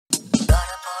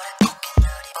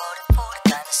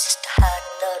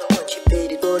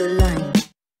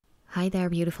Hi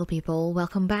there beautiful people,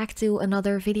 welcome back to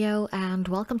another video and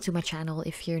welcome to my channel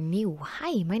if you're new.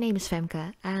 Hi, my name is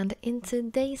Femke and in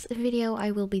today's video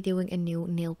I will be doing a new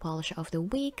nail polish of the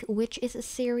week, which is a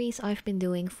series I've been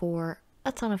doing for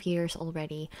a ton of years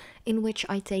already, in which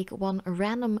I take one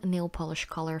random nail polish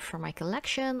color from my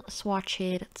collection, swatch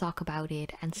it, talk about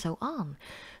it, and so on.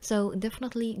 So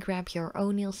definitely grab your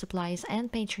own nail supplies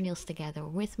and paint your nails together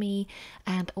with me,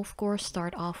 and of course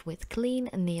start off with clean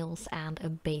nails and a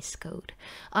base coat.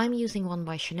 I'm using one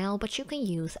by Chanel, but you can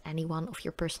use any one of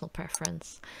your personal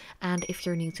preference. And if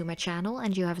you're new to my channel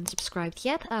and you haven't subscribed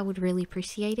yet, I would really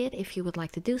appreciate it if you would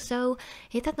like to do so.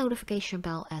 Hit that notification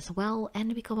bell as well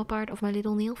and become a part of my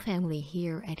little nail family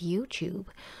here at YouTube.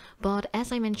 But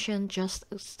as I mentioned, just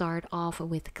start off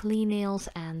with clean nails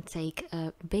and take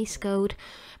a base coat.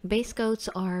 Base coats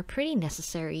are pretty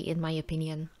necessary in my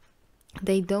opinion.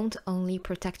 They don't only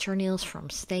protect your nails from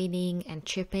staining and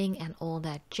chipping and all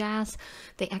that jazz,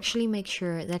 they actually make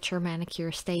sure that your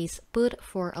manicure stays put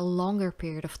for a longer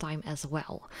period of time as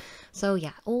well. So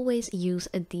yeah, always use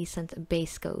a decent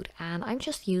base coat, and I'm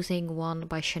just using one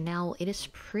by Chanel. It is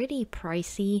pretty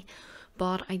pricey,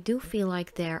 but I do feel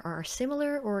like there are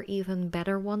similar or even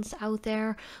better ones out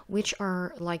there which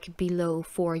are like below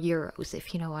 €4,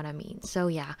 if you know what I mean. So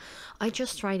yeah, I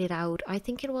just tried it out. I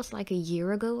think it was like a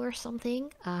year ago or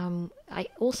something. I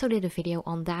also did a video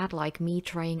on that, like me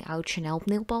trying out Chanel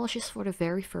nail polishes for the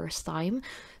very first time.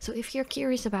 So if you're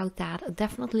curious about that,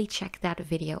 definitely check that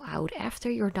video out after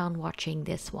you're done watching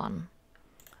this one.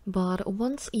 But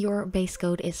once your base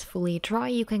coat is fully dry,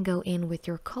 you can go in with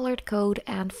your colored coat,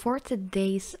 and for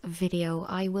today's video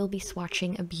I will be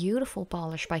swatching a beautiful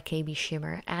polish by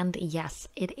KBShimmer, and yes,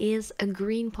 it is a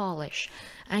green polish.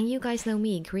 And you guys know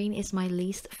me, green is my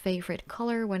least favorite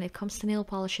color when it comes to nail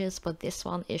polishes, but this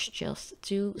one is just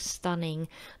too stunning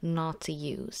not to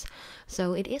use.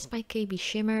 So it is by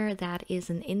KBShimmer, that is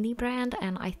an indie brand,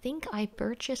 and I think I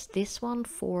purchased this one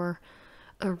for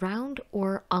around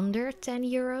or under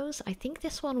 €10. I think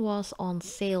this one was on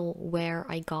sale where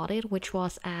I got it, which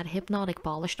was at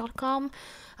hypnoticpolish.com.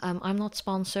 I'm not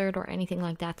sponsored or anything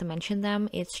like that to mention them.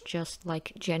 It's just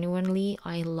like genuinely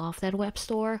I love that web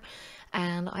store,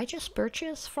 and I just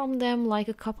purchase from them like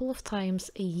a couple of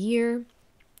times a year.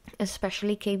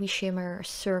 Especially KBShimmer,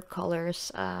 Sur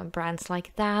Colors, brands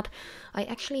like that. I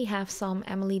actually have some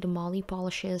Emily the Molly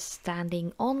polishes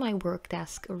standing on my work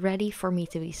desk ready for me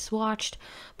to be swatched,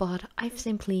 but I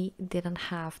simply didn't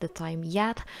have the time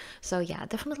yet. So yeah,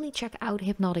 definitely check out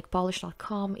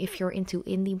hypnoticpolish.com if you're into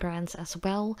indie brands as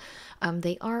well.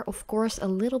 They are of course a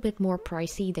little bit more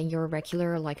pricey than your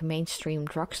regular like mainstream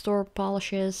drugstore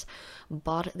polishes,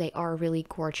 but they are really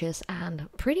gorgeous and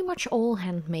pretty much all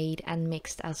handmade and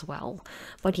mixed as well.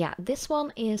 But yeah, this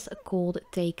one is called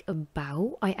Take A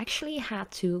Bough. I actually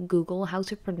had to Google how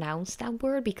to pronounce that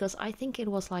word because I think it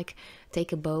was like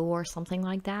Take a Bough or something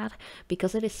like that,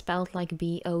 because it is spelled like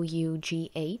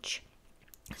B-O-U-G-H.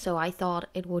 So I thought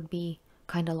it would be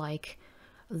kind of like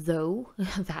though,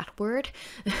 that word,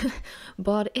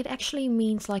 but it actually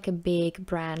means like a big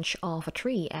branch of a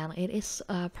tree, and it is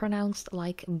pronounced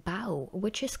like bough,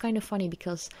 which is kind of funny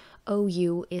because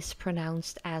OU is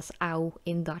pronounced as ow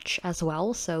in Dutch as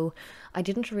well, so I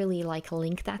didn't really like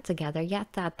link that together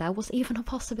yet, that was even a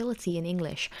possibility in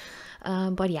English.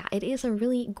 But yeah, it is a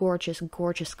really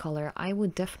gorgeous color. I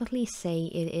would definitely say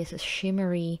it is a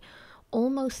shimmery,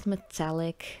 almost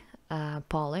metallic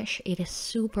polish. It is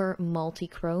super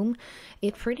multi-chrome.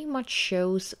 It pretty much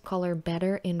shows color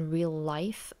better in real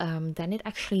life than it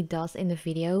actually does in the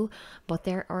video, but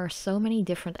there are so many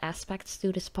different aspects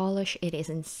to this polish. It is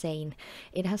insane.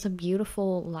 It has a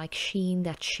beautiful like sheen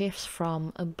that shifts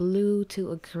from a blue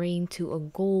to a green to a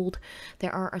gold.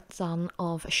 There are a ton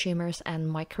of shimmers and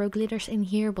micro glitters in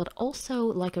here, but also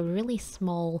like a really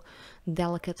small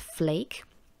delicate flake,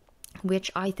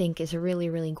 which I think is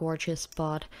really gorgeous.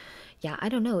 But yeah, I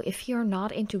don't know, if you're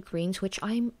not into greens, which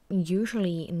I'm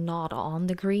usually not on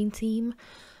the green team,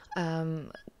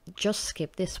 just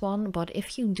skip this one. But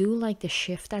if you do like the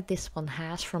shift that this one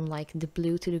has from like the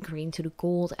blue to the green to the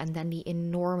gold, and then the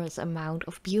enormous amount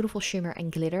of beautiful shimmer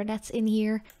and glitter that's in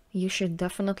here, you should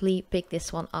definitely pick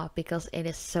this one up because it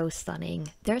is so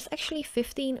stunning. There's actually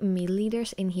 15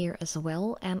 milliliters in here as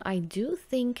well, and I do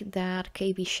think that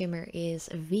KBShimmer is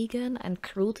vegan and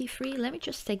cruelty free. Let me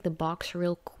just take the box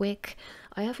real quick.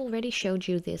 I have already showed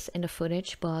you this in the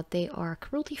footage, but they are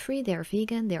cruelty free, they're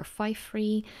vegan, they're 5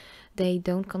 free. They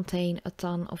don't contain a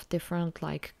ton of different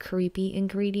like creepy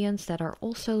ingredients that are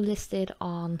also listed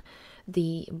on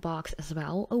the box as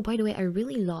well. Oh, by the way, I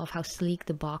really love how sleek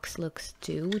the box looks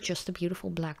too. Just a beautiful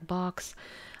black box.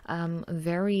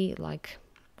 Very like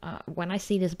when I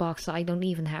see this box, I don't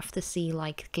even have to see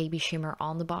like KBShimmer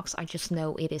on the box. I just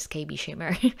know it is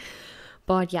KBShimmer.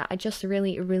 But yeah, I just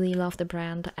really love the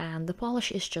brand, and the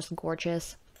polish is just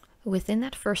gorgeous. Within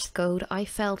that first coat, I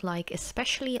felt like,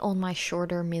 especially on my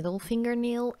shorter middle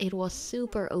fingernail, it was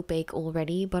super opaque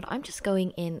already, but I'm just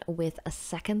going in with a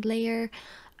second layer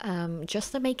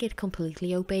just to make it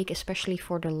completely opaque, especially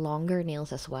for the longer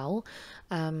nails as well.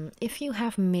 If you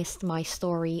have missed my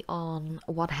story on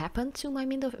what happened to my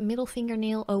middle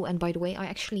fingernail, oh, and by the way, I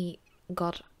actually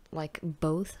got like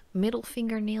both middle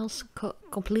fingernails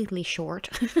completely short.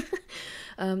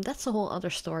 That's a whole other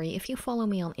story. If you follow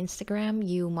me on Instagram,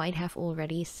 you might have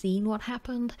already seen what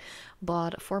happened,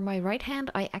 but for my right hand,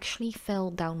 I actually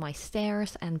fell down my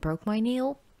stairs and broke my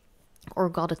nail, or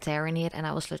got a tear in it, and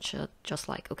I was just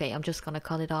like, okay, I'm just gonna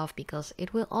cut it off because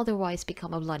it will otherwise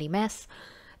become a bloody mess.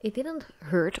 It didn't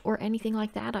hurt or anything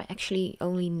like that. I actually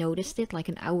only noticed it like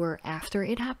an hour after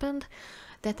it happened,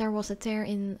 that there was a tear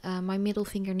in my middle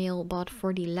fingernail. But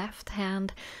for the left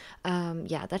hand,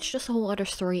 yeah, that's just a whole other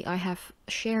story I have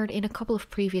shared in a couple of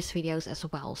previous videos as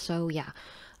well. So yeah,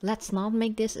 let's not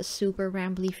make this a super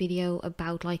rambly video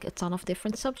about like a ton of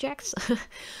different subjects.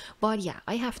 But yeah,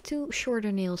 I have two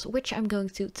shorter nails which I'm going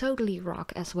to totally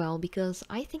rock as well, because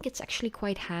I think it's actually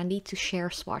quite handy to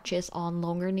share swatches on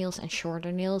longer nails and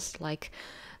shorter nails, like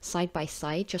side by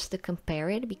side, just to compare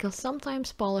it, because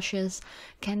sometimes polishes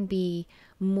can be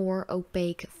more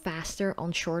opaque faster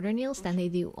on shorter nails than they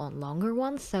do on longer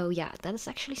ones. So yeah, that is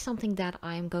actually something that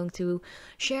I'm going to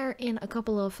share in a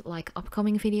couple of like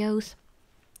upcoming videos,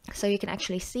 so you can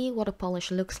actually see what a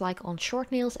polish looks like on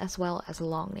short nails as well as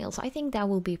long nails. I think that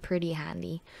will be pretty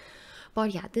handy.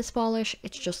 But yeah, this polish,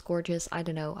 it's just gorgeous. I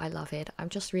don't know, I love it. I'm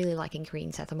just really liking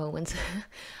greens at the moment.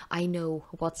 I know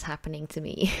what's happening to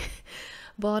me.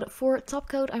 But for top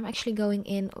coat, I'm actually going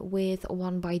in with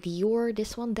one by Dior.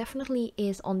 This one definitely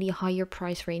is on the higher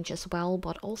price range as well,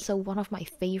 but also one of my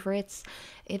favorites.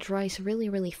 It dries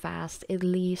really fast. It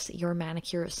leaves your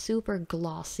manicure super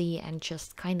glossy and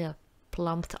just kind of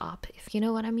plumped up, if you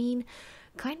know what I mean.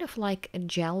 Kind of like a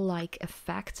gel-like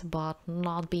effect, but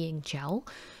not being gel.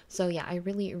 So yeah, I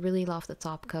really love the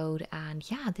top coat. And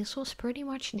yeah, this was pretty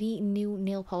much the new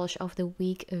nail polish of the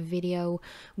week video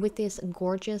with this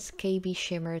gorgeous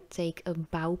KBShimmer Take A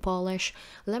Bough polish.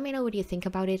 Let me know what you think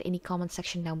about it in the comment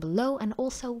section down below, and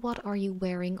also what are you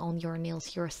wearing on your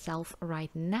nails yourself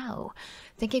right now.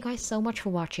 Thank you guys so much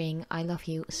for watching. I love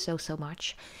you so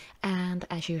much, and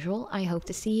as usual, I hope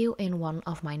to see you in one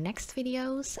of my next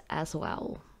videos as well.